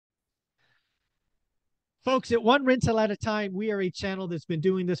Folks, at one rental at a time, we are a channel that's been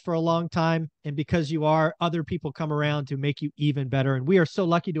doing this for a long time. And because you are, other people come around to make you even better. And we are so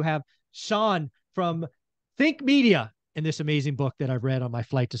lucky to have Sean from Think Media in this amazing book that I've read on my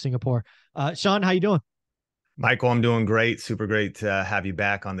flight to Singapore. Sean, how you doing? Michael, I'm doing great. Super great to have you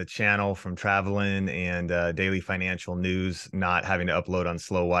back on the channel from traveling and daily financial news, not having to upload on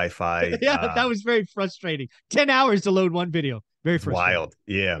slow Wi-Fi. Yeah, that was very frustrating. 10 hours to load one video. Very It's frustrating. wild.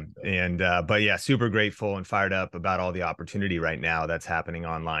 Yeah. And but yeah, super grateful and fired up about all the opportunity right now that's happening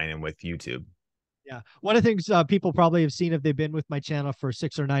online and with YouTube. Yeah. One of the things people probably have seen if they've been with my channel for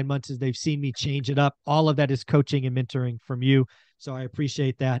 6 or 9 months is they've seen me change it up. All of that is coaching and mentoring from you. So I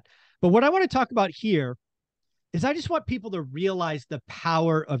appreciate that. But what I want to talk about here is I just want people to realize the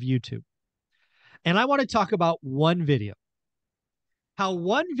power of YouTube. And I want to talk about one video. How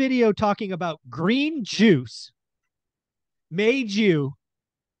one video talking about green juice made you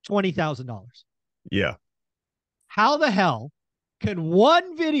 $20,000. Yeah. How the hell can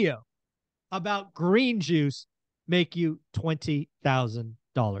one video about green juice make you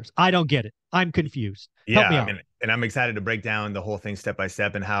 $20,000? I don't get it. I'm confused. Help Yeah. me I out. mean, and I'm excited to break down the whole thing step by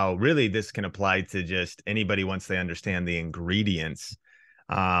step and how really this can apply to just anybody once they understand the ingredients.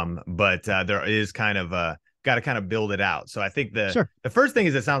 But there is kind of got to kind of build it out. So I think Sure. the first thing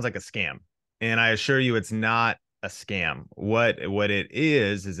is it sounds like a scam. And I assure you it's not a scam. What it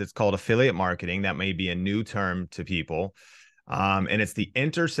is it's called affiliate marketing. That may be a new term to people. And it's the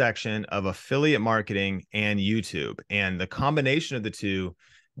intersection of affiliate marketing and YouTube. And the combination of the two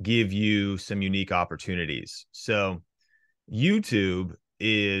give you some unique opportunities. So YouTube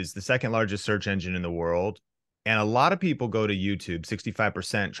is the second largest search engine in the world. And a lot of people go to YouTube,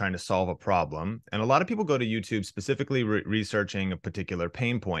 65% trying to solve a problem. And a lot of people go to YouTube specifically researching a particular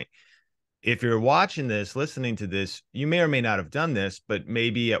pain point. If you're watching this, listening to this, you may or may not have done this, but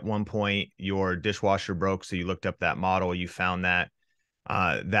maybe at one point your dishwasher broke. So you looked up that model, you found that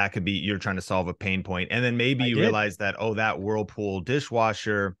that could be you're trying to solve a pain point. And then maybe I you did. realize that, oh, that Whirlpool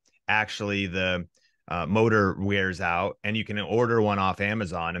dishwasher, actually the motor wears out and you can order one off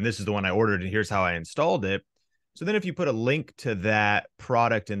Amazon. And this is the one I ordered and here's how I installed it. So then if you put a link to that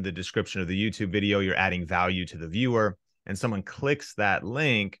product in the description of the YouTube video, you're adding value to the viewer and someone clicks that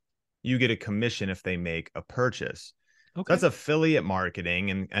link, you get a commission if they make a purchase. So Okay. that's affiliate marketing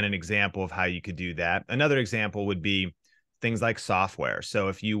and an example of how you could do that. Another example would be things like software. So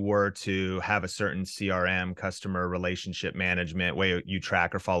if you were to have a certain CRM, customer relationship management, way you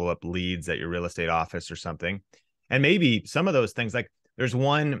track or follow up leads at your real estate office or something, and maybe some of those things, like there's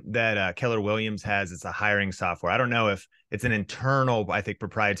one that Keller Williams has, it's a hiring software. I don't know if it's an internal, I think,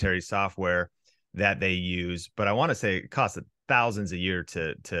 proprietary software that they use, but I want to say it costs thousands a year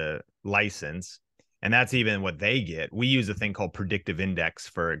to license. And that's even what they get. We use a thing called predictive index,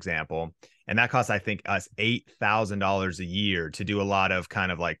 for example, and that costs, I think, us $8,000 a year to do a lot of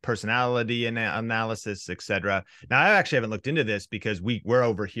kind of like personality analysis, etc. Now, I actually haven't looked into this because we're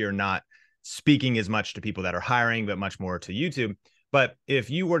over here not speaking as much to people that are hiring, but much more to YouTube. But if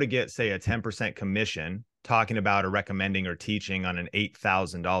you were to get, say, a 10% commission talking about or recommending or teaching on an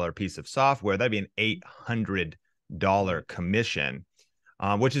 $8,000 piece of software, that'd be an $800 commission,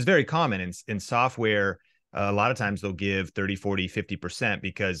 which is very common in software. A lot of times they'll give 30, 40, 50%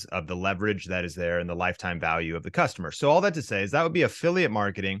 because of the leverage that is there and the lifetime value of the customer. So all that to say is that would be affiliate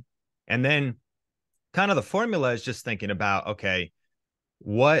marketing. And then kind of the formula is just thinking about, okay,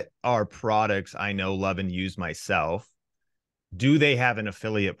 what are products I know, love, and use myself? Do they have an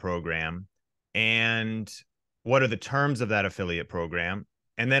affiliate program? And what are the terms of that affiliate program?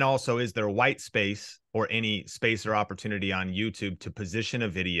 And then also, is there white space or any space or opportunity on YouTube to position a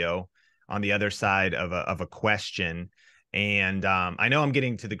video on the other side of a question? And I know I'm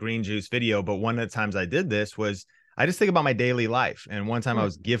getting to the green juice video, but one of the times I did this was I just think about my daily life. And one time I Mm,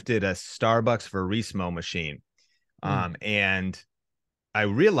 was gifted a Starbucks Verismo machine. mm. And I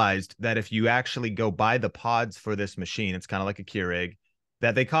realized that if you actually go buy the pods for this machine, it's kind of like a Keurig,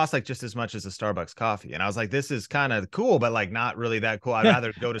 that they cost like just as much as a Starbucks coffee. And I was like, this is kind of cool, but like not really that cool. I'd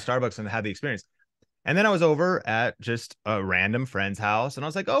rather go to Starbucks and have the experience. And then I was over at just a random friend's house and I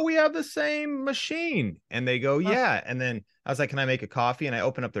was like, oh, we have the same machine. And they go, Huh. yeah. And then I was like, can I make a coffee? And I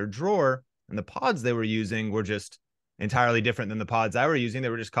opened up their drawer and the pods they were using were just entirely different than the pods I were using. They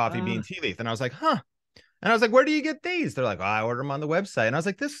were just coffee bean Uh, tea leaf. And I was like, huh. And I was like, where do you get these? They're like, oh, I order them on the website. And I was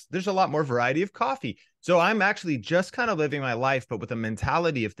like, there's a lot more variety of coffee. So I'm actually just kind of living my life, but with a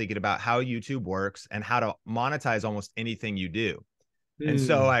mentality of thinking about how YouTube works and how to monetize almost anything you do. And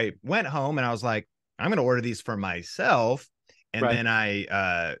so mm. I went home and I was like, I'm going to order these for myself. And Right. then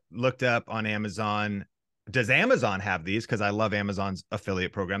I looked up on Amazon does Amazon have these? Because I love Amazon's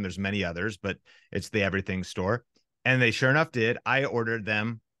affiliate program. There's many others, but it's the everything store. And they sure enough did. I ordered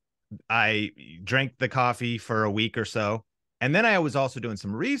them. I drank the coffee for a week or so. And then I was also doing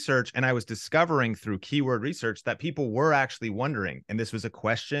some research, and I was discovering through keyword research that people were actually wondering, and this was a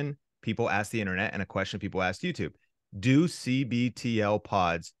question people asked the internet and a question people asked YouTube. Do CBTL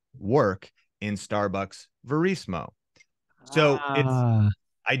pods work in Starbucks Verismo? So it's Ah,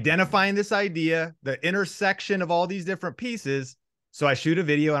 identifying this idea, the intersection of all these different pieces. So I shoot a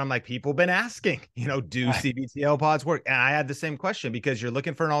video and I'm like, people have been asking, do right. CBTL pods work? And I had the same question because you're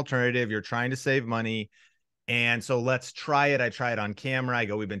looking for an alternative, you're trying to save money. And so let's try it. I try it on camera. I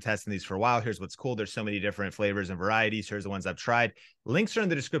go, we've been testing these for a while. Here's what's cool. There's so many different flavors and varieties. Here's the ones I've tried. Links are in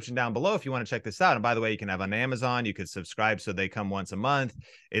the description down below if you want to check this out. And by the way, you can have on Amazon. You could subscribe so they come once a month.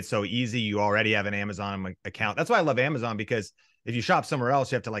 It's so easy. You already have an Amazon account. That's why I love Amazon, because if you shop somewhere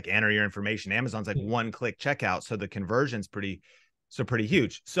else, you have to like enter your information. Amazon's like one-click checkout. So the conversion's pretty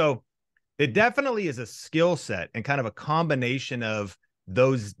huge. So it definitely is a skill set and kind of a combination of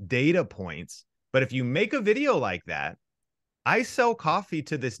those data points. But if you make a video like that, I sell coffee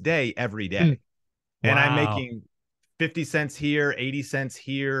to this day every day. And I'm Wow. making 50 cents here, 80 cents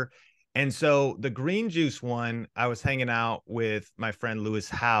here. And so the green juice one, I was hanging out with my friend Lewis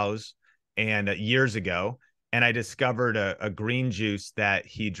Howes and years ago, and I discovered a green juice that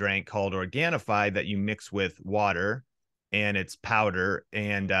he drank called Organifi that you mix with water, and it's powder.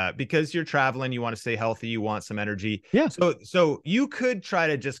 And because you're traveling, you want to stay healthy, you want some energy. Yeah. So you could try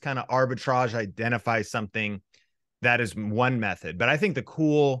to just kind of arbitrage, identify something. That is one method. But I think the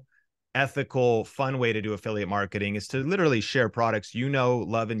cool, ethical, fun way to do affiliate marketing is to literally share products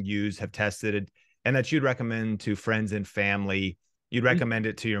love, and use, have tested, and that you'd recommend to friends and family. You'd recommend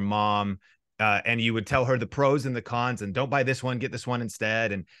it to your mom. And you would tell her the pros and the cons, and don't buy this one, get this one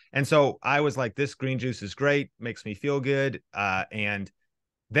instead. And so I was like, this green juice is great, makes me feel good. And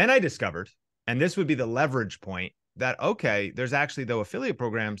then I discovered, and this would be the leverage point, that, okay, there's actually, though, affiliate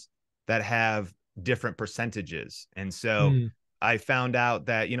programs that have different percentages. And so I found out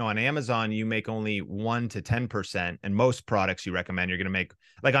that, on Amazon, you make only 1 to 10%. And most products you recommend, you're going to make,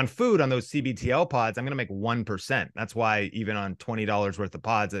 like on food, on those CBTL pods, I'm going to make 1%. That's why even on $20 worth of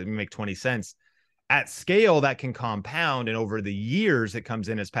pods, I make 20 cents. At scale, that can compound. And over the years, it comes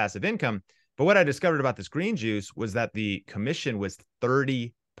in as passive income. But what I discovered about this green juice was that the commission was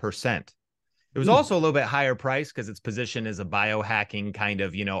 30%. It was also a little bit higher price because it's positioned as a biohacking kind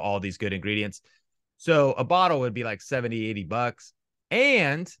of, all these good ingredients. So a bottle would be like 70, 80 bucks.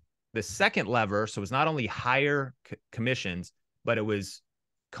 And the second lever, so it was not only higher commissions, but it was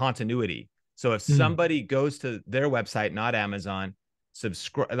continuity. So if somebody goes to their website, not Amazon,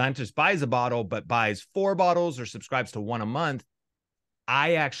 not just buys a bottle, but buys 4 bottles or subscribes to one a month,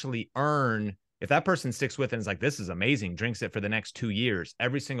 I actually earn, if that person sticks with it and is like, this is amazing, drinks it for the next 2 years,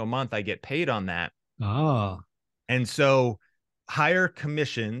 every single month I get paid on that. Oh. And so higher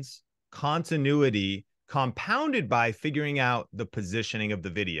commissions, continuity, compounded by figuring out the positioning of the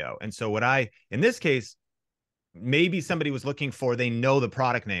video. And so in this case, maybe somebody was looking for, they know the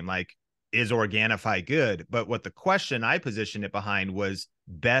product name, like, is Organifi good? But what the question I positioned it behind was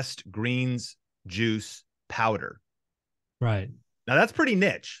best greens juice powder. Right. Now that's pretty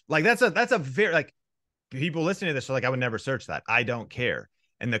niche. Like that's a very, like, people listening to this are like, I would never search that. I don't care.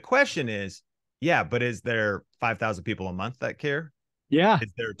 And the question is, yeah, but is there 5,000 people a month that care? Yeah.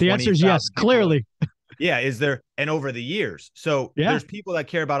 Is there The answer is yes, clearly. Yeah. Is there, and over the years. So there's people that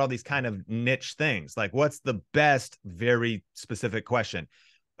care about all these kind of niche things. Like, what's the best, very specific question?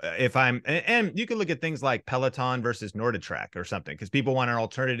 And you can look at things like Peloton versus NordicTrack or something, because people want an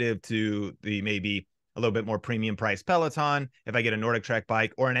alternative to the maybe a little bit more premium price Peloton. If I get a NordicTrack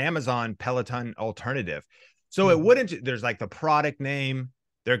bike, or an Amazon Peloton alternative. So it wouldn't, there's like the product name.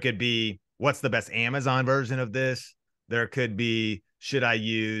 There could be, what's the best Amazon version of this? There could be, should I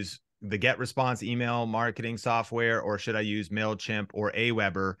use the GetResponse email marketing software, or should I use MailChimp or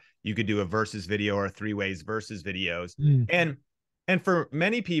Aweber? You could do a versus video or 3 ways versus videos. And for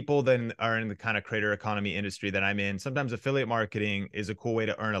many people that are in the kind of creator economy industry that I'm in, sometimes affiliate marketing is a cool way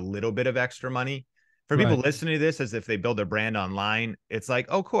to earn a little bit of extra money. For people listening to this, as if they build their brand online, it's like,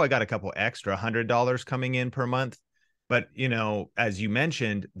 oh, cool, I got a couple extra $100 coming in per month. But, as you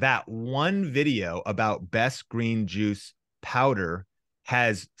mentioned, that one video about best green juice powder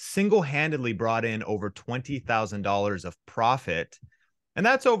has single-handedly brought in over $20,000 of profit. And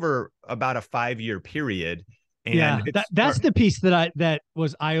that's over about a 5-year period. And that's the piece that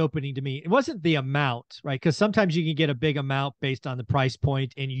was eye-opening to me. It wasn't the amount, right? Because sometimes you can get a big amount based on the price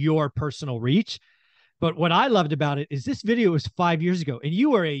point and your personal reach. But what I loved about it is this video was 5 years ago, and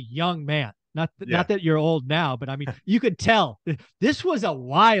you were a young man. Not that you're old now, but I mean, you could tell this was a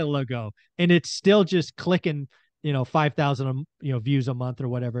while ago, and it's still just clicking, 5,000, views a month or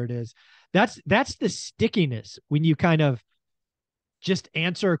whatever it is. That's the stickiness when you kind of just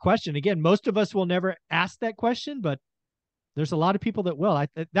answer a question. Again, most of us will never ask that question, but there's a lot of people that will.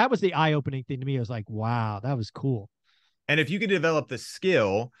 That was the eye-opening thing to me. I was like, wow, that was cool. And if you could develop the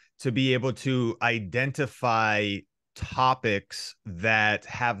skill to be able to identify topics that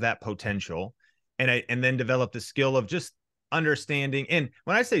have that potential, and then develop the skill of just understanding. And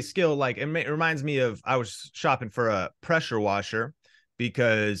when I say skill, like it reminds me of, I was shopping for a pressure washer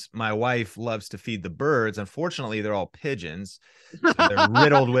because my wife loves to feed the birds. Unfortunately, they're all pigeons. So they're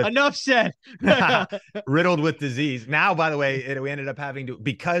riddled with enough said. riddled with disease. Now, by the way, we ended up having to,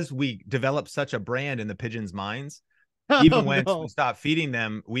 because we developed such a brand in the pigeons' minds, even when we stopped feeding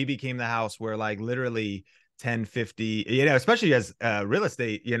them, we became the house where like literally 10, 50, especially as a real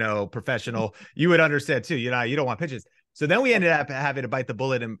estate, professional, you would understand too, you don't want pigeons. So then we ended up having to bite the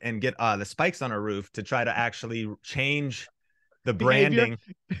bullet and get the spikes on our roof to try to actually change the branding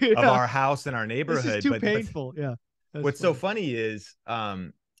of our house and our neighborhood. This is too painful. What's so funny is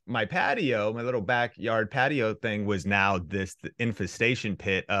my patio, my little backyard patio thing was now the infestation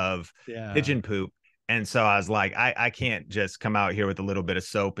pit of pigeon poop. And so I was like, I can't just come out here with a little bit of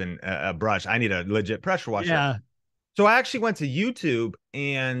soap and a brush. I need a legit pressure washer. Yeah. So I actually went to YouTube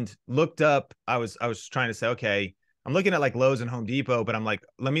and looked up. I was trying to say, okay, I'm looking at like Lowe's and Home Depot, but I'm like,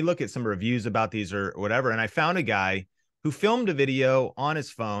 let me look at some reviews about these or whatever. And I found a guy who filmed a video on his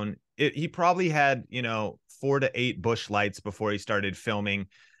phone. He probably had, 4 to 8 bush lights before he started filming.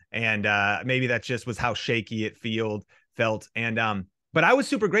 And maybe that just was how shaky it felt. And but I was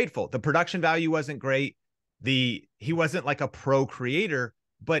super grateful. The production value wasn't great. He wasn't like a pro creator,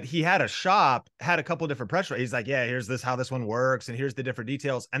 but he had a shop, had a couple different pressure. He's like, yeah, here's how this one works. And here's the different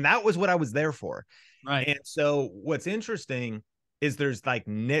details. And that was what I was there for. Right. And so what's interesting is there's like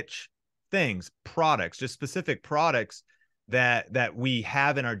niche things, products, just specific products that we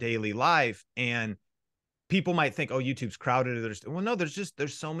have in our daily life. And people might think, oh, YouTube's crowded.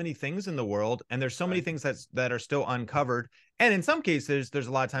 There's so many things in the world, and there's so many things that are still uncovered. And in some cases, there's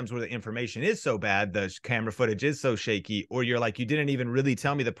a lot of times where the information is so bad, the camera footage is so shaky, or you're like, you didn't even really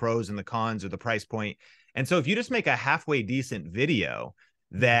tell me the pros and the cons or the price point. And so if you just make a halfway decent video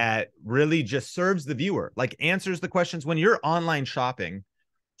that really just serves the viewer, like answers the questions when you're online shopping,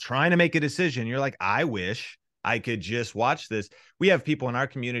 trying to make a decision, you're like, I wish I could just watch this. We have people in our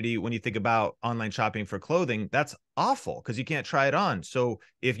community, when you think about online shopping for clothing, that's awful because you can't try it on. So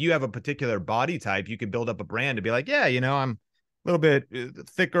if you have a particular body type, you could build up a brand to be like, yeah, I'm a little bit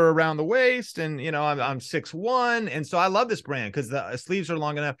thicker around the waist, and I'm 6'1", and so I love this brand because the sleeves are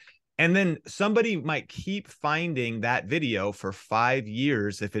long enough. And then somebody might keep finding that video for 5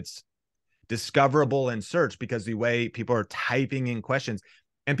 years if it's discoverable in search, because the way people are typing in questions.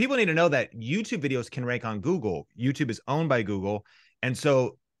 And people need to know that YouTube videos can rank on Google. YouTube is owned by Google. And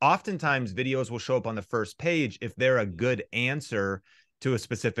so oftentimes videos will show up on the first page if they're a good answer to a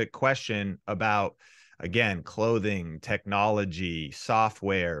specific question about, again, clothing, technology,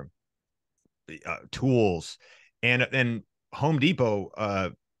 software, tools. And Home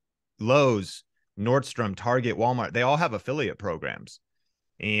Depot, Lowe's, Nordstrom, Target, Walmart, they all have affiliate programs.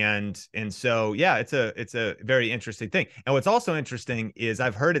 And so, yeah, it's a very interesting thing. And what's also interesting is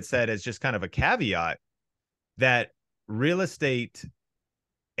I've heard it said as just kind of a caveat that real estate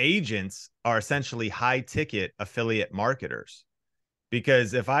agents are essentially high ticket affiliate marketers.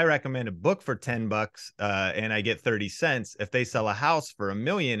 Because if I recommend a book for $10 and I get 30 cents, if they sell a house for $1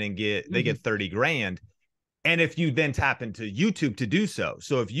 million and they get 30 grand. And if you then tap into YouTube to do so.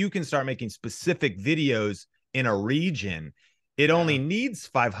 So if you can start making specific videos in a region, it only needs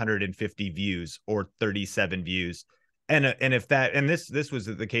 550 views or 37 views. And if that, and this was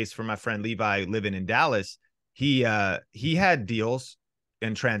the case for my friend Levi living in Dallas, he had deals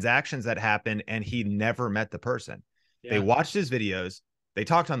and transactions that happened and he never met the person. They watched his videos, they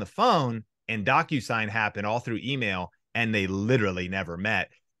talked on the phone, and DocuSign happened all through email, and they literally never met.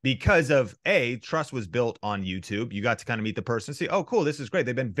 Because of trust was built on YouTube. You got to kind of meet the person, see, oh, cool, this is great.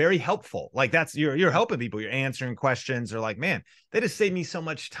 They've been very helpful. Like you're helping people. You're answering questions. They're like, man, they just saved me so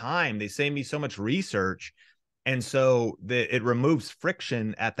much time. They saved me so much research. And so it removes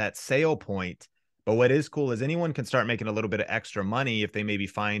friction at that sale point. But what is cool is anyone can start making a little bit of extra money if they maybe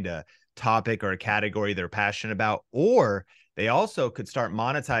find a topic or a category they're passionate about, or they also could start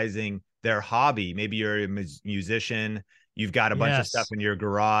monetizing their hobby. Maybe you're a musician. You've got a bunch of stuff in your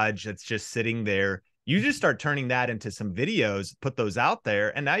garage that's just sitting there. You just start turning that into some videos, put those out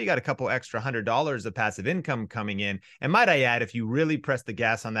there, and now you got a couple extra $100 of passive income coming in. And might I add, if you really press the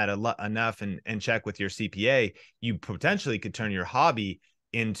gas on that enough and check with your CPA, you potentially could turn your hobby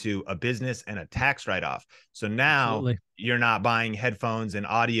into a business and a tax write-off. So now Absolutely. you're not buying headphones and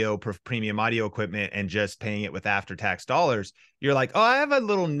premium audio equipment and just paying it with after-tax dollars. You're like, oh, I have a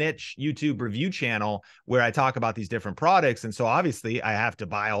little niche YouTube review channel where I talk about these different products. And so obviously I have to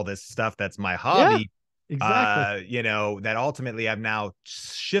buy all this stuff that's my Yeah, hobby. exactly. That ultimately I've now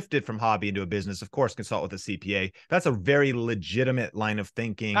shifted from hobby into a business. Of course, consult with a CPA. That's a very legitimate line of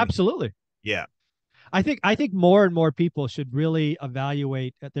thinking. Absolutely. Yeah. I think more and more people should really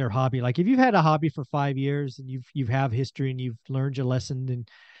evaluate their hobby. Like if you've had a hobby for 5 years and you've have history and you've learned your lesson, and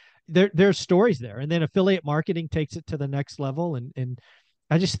there's stories there. And then affiliate marketing takes it to the next level. And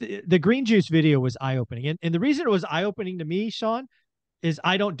I just the green juice video was eye opening. And the reason it was eye opening to me, Sean, is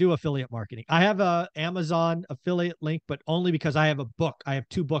I don't do affiliate marketing. I have a Amazon affiliate link, but only because I have a book. I have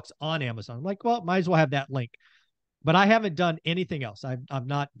 2 books on Amazon. I'm like, well, might as well have that link. But I haven't done anything else. I've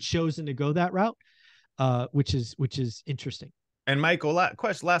not chosen to go that route, which is interesting. And Michael,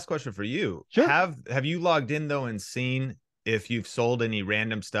 last question for you. Sure. Have you logged in though and seen if you've sold any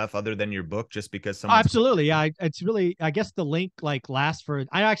random stuff other than your book just because Oh, someone's absolutely. Yeah. It's really, I guess the link like lasts for,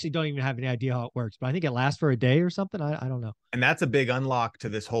 I actually don't even have any idea how it works, but I think it lasts for a day or something. I don't know. and that's a big unlock to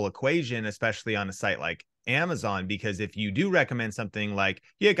this whole equation, especially on a site like Amazon, because if you do recommend something like,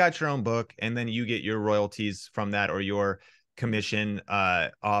 yeah, got your own book, and then you get your royalties from that or your commission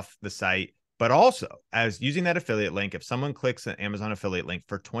off the site. But also, as using that affiliate link, if someone clicks an Amazon affiliate link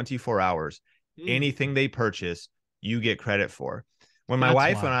for 24 hours, Mm, anything they purchase, you get credit for. When my that's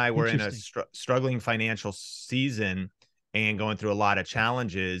wife and wild. I were in a Interesting. struggling financial season and going through a lot of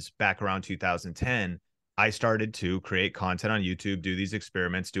challenges back around 2010, I started to create content on YouTube, do these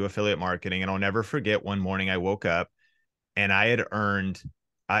experiments, do affiliate marketing. And I'll never forget one morning I woke up and I had earned,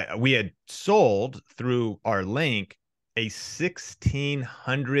 we had sold through our link a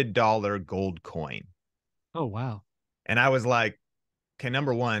 $1,600 gold coin. Oh, wow. And I was like, okay,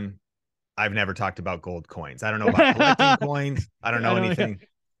 number one, I've never talked about gold coins. I don't know about collecting coins. I don't I know don't, yeah. anything.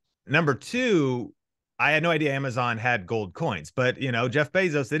 Number two, I had no idea Amazon had gold coins, but Jeff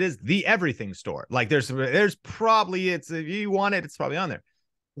Bezos, it is the everything store. Like there's probably, it's, if you want it, it's probably on there.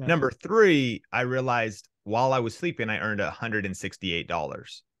 Yeah. Number three, I realized while I was sleeping, I earned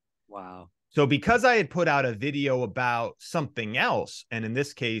 $168. Wow. So because I had put out a video about something else, and in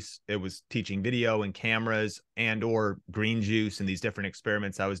this case, it was teaching video and cameras and or green juice and these different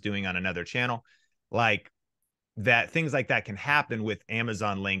experiments I was doing on another channel, like that, things like that can happen with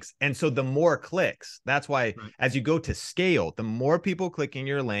Amazon links. And so the more clicks, that's why Right. as you go to scale, the more people clicking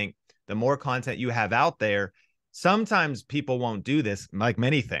your link, the more content you have out there. Sometimes people won't do this, like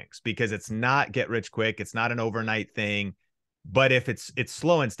many things, because it's not get rich quick. It's not an overnight thing. But if it's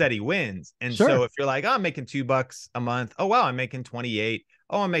slow and steady wins. And so Sure. if you're like, oh, I'm making $2 a month. Oh, wow, I'm making 28.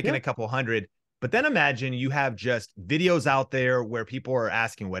 Oh, I'm making Yeah. a couple hundred. But then imagine you have just videos out there where people are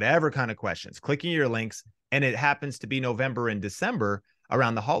asking whatever kind of questions, clicking your links, and it happens to be November and December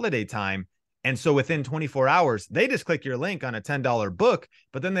around the holiday time. And so within 24 hours, they just click your link on a $10 book,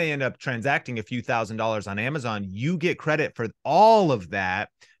 but then they end up transacting a few $1,000s on Amazon. You get credit for all of that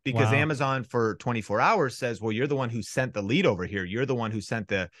because Wow. Amazon for 24 hours says, well, you're the one who sent the lead over here. You're the one who sent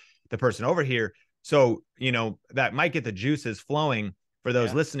the person over here. So, that might get the juices flowing for those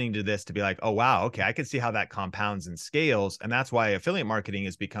Yeah. listening to this to be like, oh, wow, okay, I can see how that compounds and scales. And that's why affiliate marketing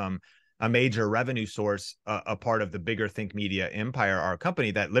has become a major revenue source, a part of the bigger Think Media empire, our company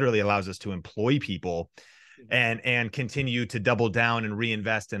that literally allows us to employ people and continue to double down and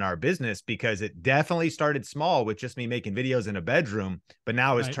reinvest in our business, because it definitely started small with just me making videos in a bedroom, but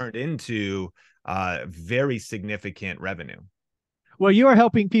now has Right. turned into very significant revenue. Well, you are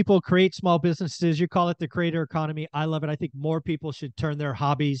helping people create small businesses. You call it the creator economy. I love it. I think more people should turn their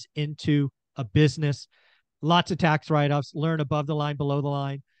hobbies into a business. Lots of tax write-offs, learn above the line, below the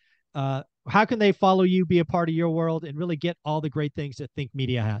line. How can they follow you, be a part of your world, and really get all the great things that Think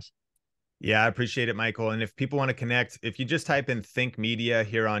Media has? Yeah, I appreciate it, Michael. And if people want to connect, if you just type in Think Media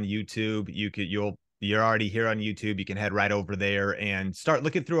here on YouTube, you're already here on YouTube. You can head right over there and start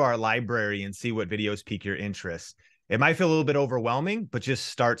looking through our library and see what videos pique your interest. It might feel a little bit overwhelming, but just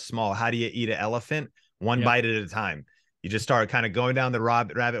start small. How do you eat an elephant? One Yep. bite at a time. You just start kind of going down the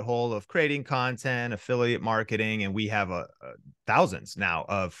rabbit hole of creating content, affiliate marketing, and we have thousands now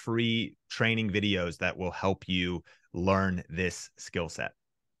of free training videos that will help you learn this skill set.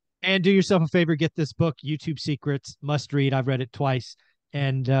 And do yourself a favor, get this book, YouTube Secrets, must read. I've read it twice.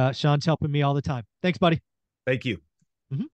 And Sean's helping me all the time. Thanks, buddy. Thank you.